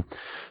for him.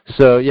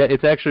 So, yeah,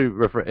 it's actually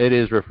it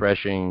is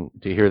refreshing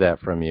to hear that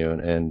from you,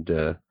 and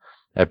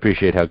I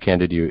appreciate how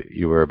candid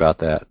you were about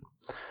that.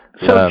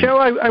 So, Joe,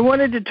 I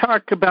wanted to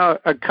talk about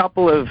a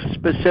couple of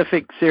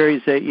specific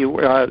series that you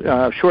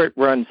short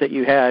runs that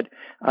you had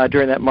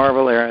during that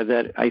Marvel era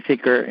that I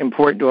think are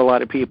important to a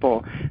lot of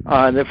people.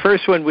 The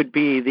first one would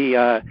be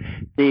the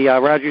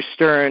Roger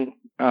Stern,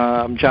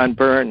 John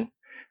Byrne,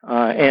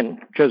 and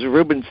Joseph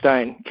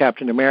Rubinstein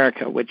Captain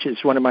America, which is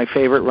one of my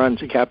favorite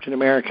runs of Captain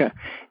America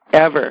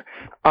ever.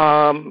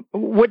 My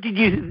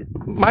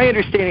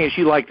understanding is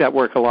you like that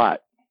work a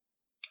lot.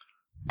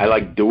 I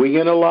like doing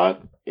it a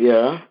lot,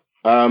 yeah.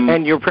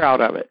 And you're proud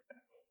of it.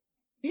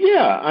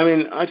 Yeah, I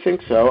mean, I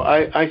think so.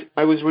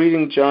 I was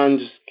reading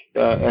John's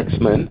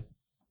X-Men.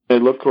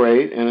 It looked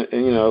great, and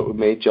it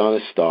made John a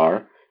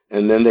star.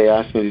 And then they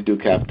asked me to do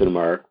Captain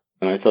America,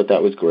 and I thought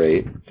that was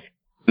great.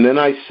 And then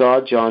I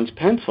saw John's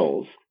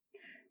pencils,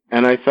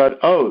 and I thought,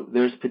 oh,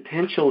 there's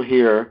potential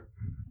here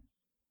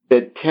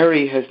that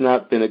Terry has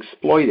not been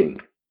exploiting.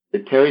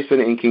 That Terry's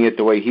been inking it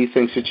the way he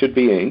thinks it should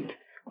be inked.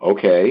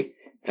 Okay.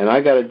 And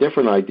I got a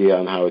different idea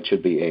on how it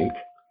should be inked.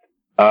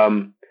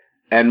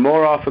 And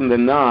more often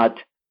than not,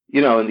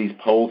 in these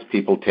polls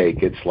people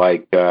take, it's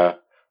like, all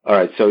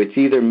right, so it's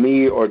either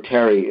me or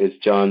Terry is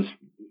John's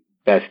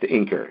best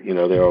inker.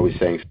 They're always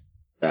saying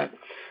that.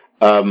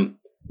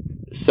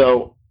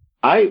 So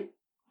I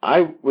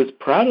was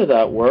proud of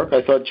that work.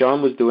 I thought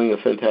John was doing a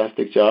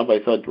fantastic job. I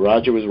thought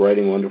Roger was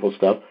writing wonderful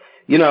stuff.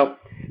 You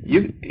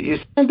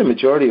spend the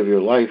majority of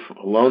your life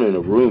alone in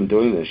a room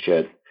doing this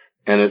shit,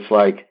 and it's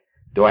like,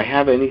 do I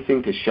have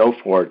anything to show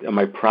for it? Am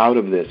I proud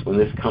of this? When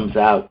this comes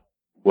out,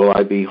 will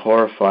I be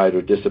horrified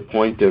or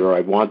disappointed, or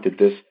I wanted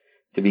this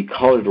to be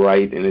colored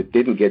right and it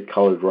didn't get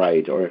colored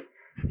right, or,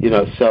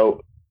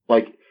 so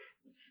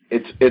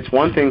it's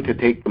one thing to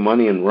take the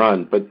money and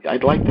run, but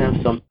I'd like to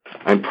have something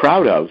I'm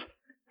proud of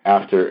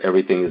after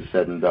everything is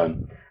said and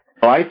done.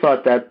 So I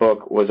thought that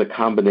book was a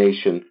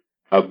combination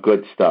of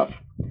good stuff.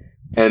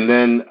 And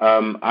then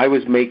I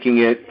was making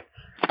it.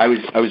 I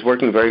was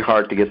working very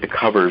hard to get the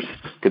covers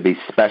to be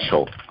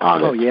special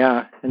on it. Oh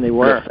yeah, and they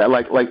were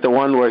like the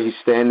one where he's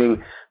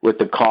standing with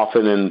the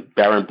coffin and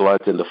Baron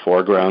Blood's in the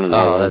foreground. And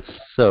that's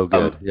so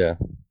good. Yeah,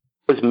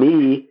 it was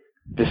me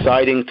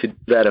deciding to do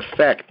that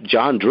effect.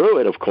 John drew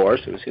it, of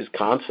course. It was his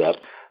concept.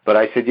 But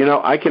I said,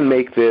 I can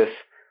make this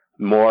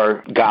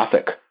more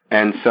gothic.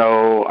 And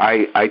so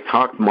I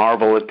talked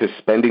Marvel into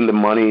spending the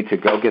money to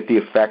go get the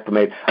effect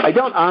made. I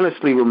don't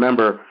honestly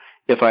remember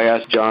if I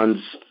asked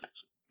John's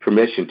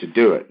permission to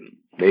do it.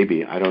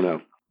 Maybe, I don't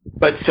know.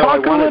 But so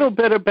Talk a little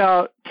bit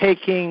about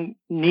taking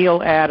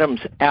Neal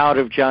Adams out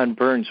of John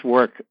Byrne's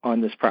work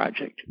on this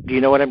project. Do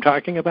you know what I'm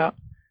talking about?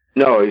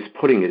 No, he's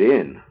putting it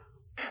in.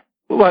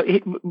 Well,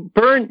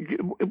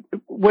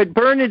 what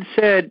Byrne had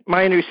said,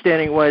 my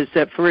understanding was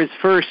that for his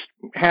first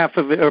half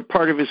of it, or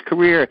part of his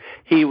career,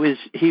 he was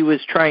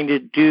trying to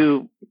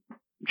do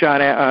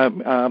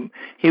trying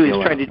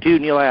to do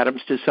Neal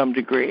Adams to some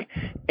degree,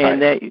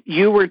 and right. that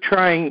you were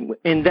trying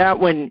in that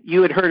when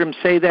you had heard him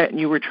say that, and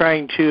you were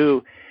trying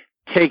to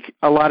take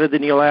a lot of the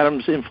Neal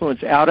Adams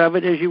influence out of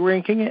it as you were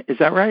inking it. Is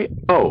that right?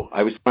 Oh,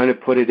 I was trying to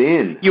put it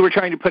in. You were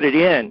trying to put it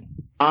in.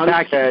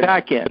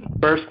 Back in.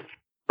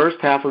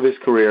 First half of his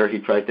career, he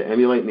tried to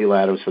emulate Neal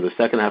Adams. For the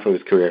second half of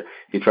his career,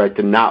 he tried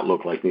to not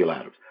look like Neal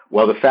Adams.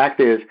 Well, the fact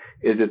is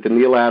that the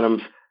Neal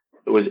Adams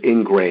was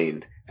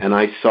ingrained, and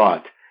I saw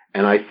it.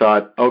 And I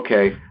thought,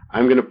 okay,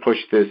 I'm going to push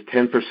this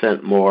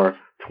 10% more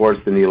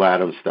towards the Neal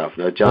Adams stuff.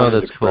 Now, John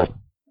has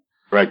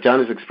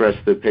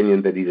expressed the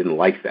opinion that he didn't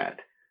like that.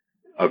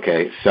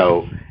 Okay,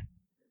 so,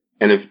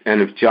 and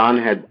if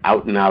John had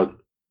out and out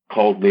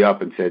called me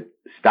up and said,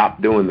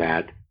 stop doing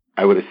that,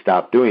 I would have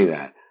stopped doing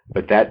that.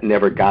 But that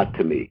never got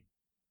to me.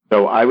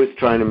 So I was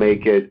trying to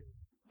make it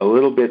a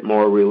little bit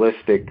more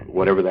realistic,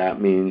 whatever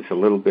that means, a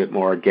little bit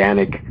more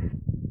organic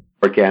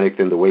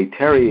than the way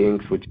Terry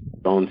inks, which is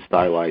his own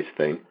stylized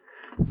thing.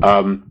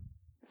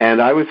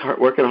 And I was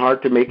working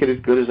hard to make it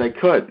as good as I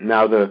could.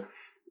 Now, the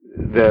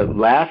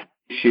last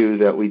issue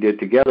that we did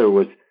together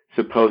was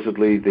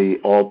supposedly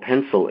the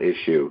all-pencil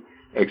issue,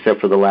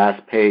 except for the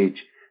last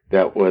page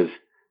that was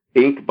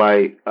inked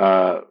by...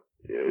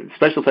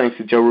 special thanks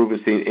to Joe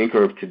Rubinstein,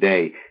 inker of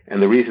Today.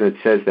 And the reason it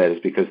says that is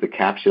because the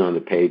caption on the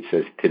page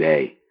says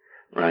Today,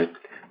 right?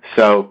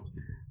 So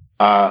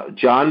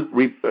John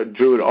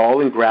drew it all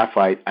in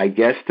graphite, I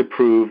guess to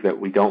prove that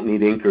we don't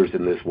need inkers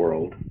in this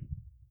world.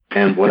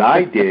 And what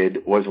I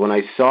did was when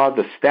I saw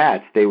the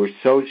stats, they were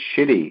so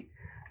shitty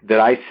that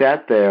I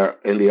sat there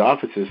in the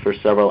offices for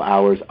several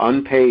hours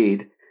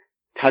unpaid,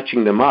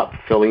 touching them up,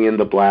 filling in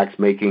the blacks,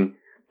 making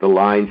the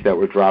lines that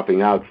were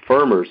dropping out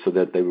firmer so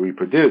that they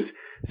reproduce.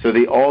 So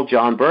the all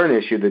John Byrne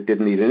issue that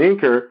didn't need an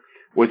inker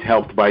was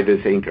helped by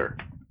this inker.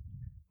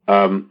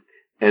 And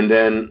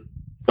then,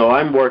 so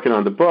I'm working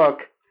on the book,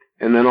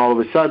 and then all of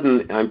a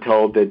sudden I'm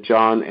told that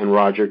John and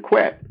Roger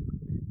quit.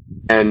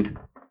 And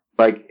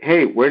like,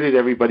 hey, where did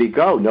everybody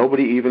go?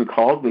 Nobody even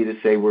called me to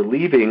say we're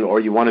leaving or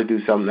you want to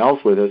do something else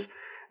with us.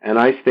 And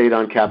I stayed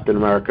on Captain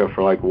America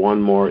for like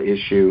one more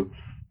issue,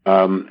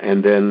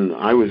 and then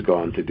I was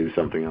gone to do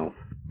something else.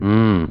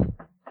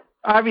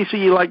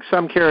 Obviously, you like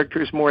some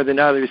characters more than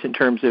others in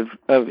terms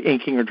of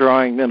inking or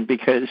drawing them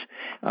because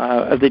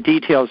of the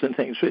details and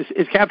things.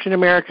 Is Captain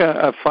America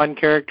a fun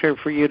character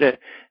for you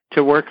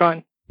to work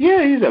on?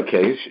 Yeah, he's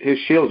okay. His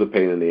shield's a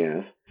pain in the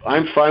ass.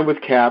 I'm fine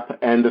with Cap,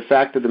 and the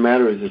fact of the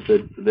matter is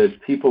that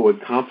people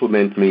would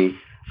compliment me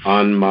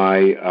on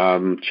my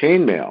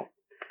chainmail.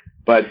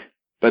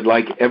 But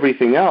like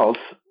everything else,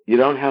 you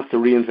don't have to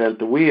reinvent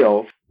the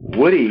wheel.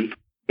 Woody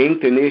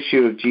inked an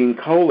issue of Gene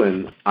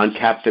Colan on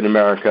Captain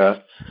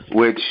America,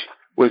 which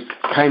was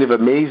kind of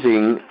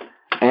amazing,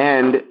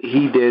 and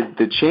he did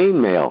the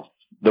chainmail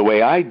the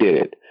way I did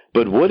it.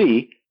 But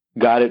Woody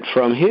got it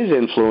from his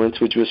influence,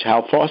 which was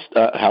Hal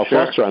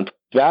Foster on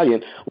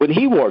Valiant when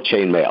he wore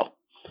chainmail.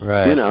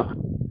 Right. You know,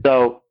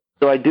 so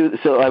I do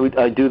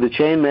the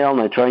chainmail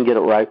and I try and get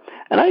it right,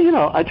 and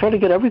I try to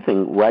get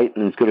everything right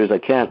and as good as I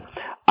can.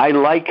 I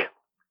like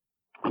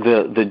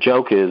the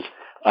joke is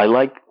I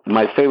like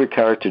my favorite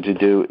character to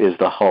do is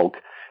the Hulk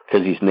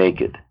because he's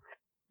naked.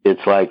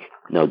 It's like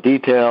no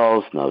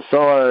details, no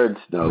swords,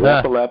 no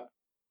lep.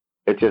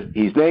 It's just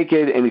he's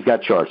naked and he's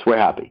got shorts. We're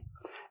happy.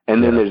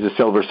 And then there's the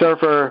Silver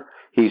Surfer.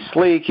 He's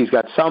sleek. He's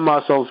got some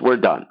muscles. We're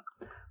done.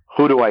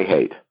 Who do I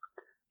hate?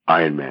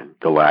 Iron Man,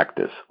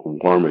 Galactus,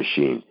 War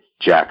Machine,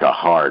 Jack of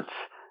Hearts.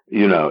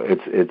 You know,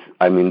 it's.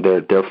 I mean,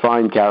 they're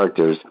fine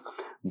characters,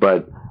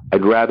 but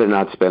I'd rather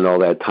not spend all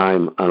that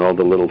time on all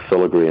the little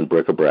filigree and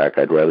bric-a-brac.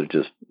 I'd rather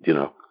just,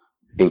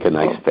 ink a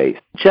nice face.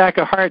 Jack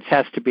of Hearts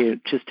has to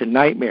be just a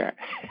nightmare.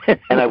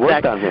 And I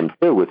worked on him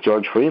too with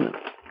George Freeman.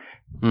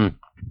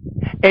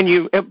 And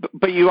you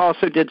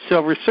also did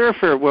Silver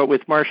Surfer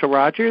with Marshall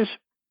Rogers.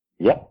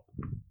 Yep.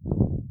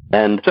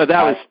 And so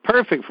that was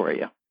perfect for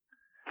you.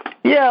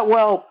 Yeah,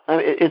 well,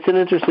 it's an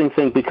interesting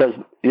thing because,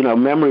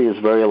 memory is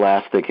very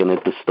elastic and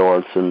it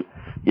distorts and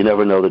you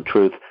never know the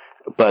truth.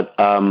 But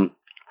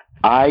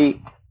I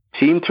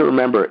seem to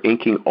remember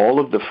inking all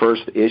of the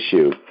first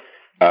issue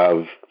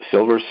of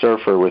Silver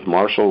Surfer with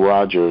Marshall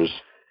Rogers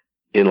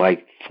in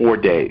like 4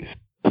 days.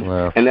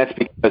 Wow. And that's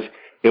because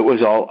it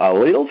was all a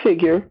little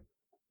figure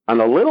on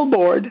a little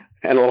board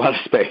and a lot of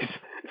space.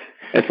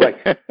 It's like,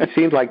 it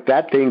seemed like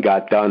that thing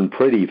got done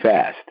pretty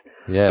fast.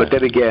 Yeah. But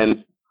then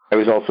again, I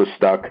was also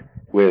stuck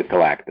with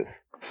Galactus.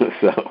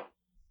 So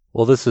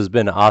Well, this has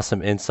been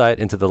awesome insight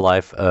into the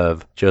life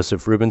of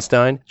Joseph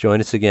Rubinstein. Join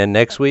us again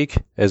next week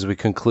as we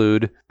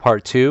conclude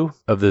part 2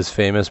 of this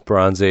famous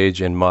Bronze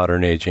Age and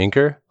Modern Age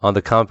inker on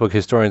the Comic Book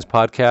Historians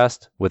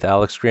podcast with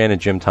Alex Gran and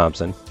Jim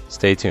Thompson.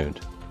 Stay tuned.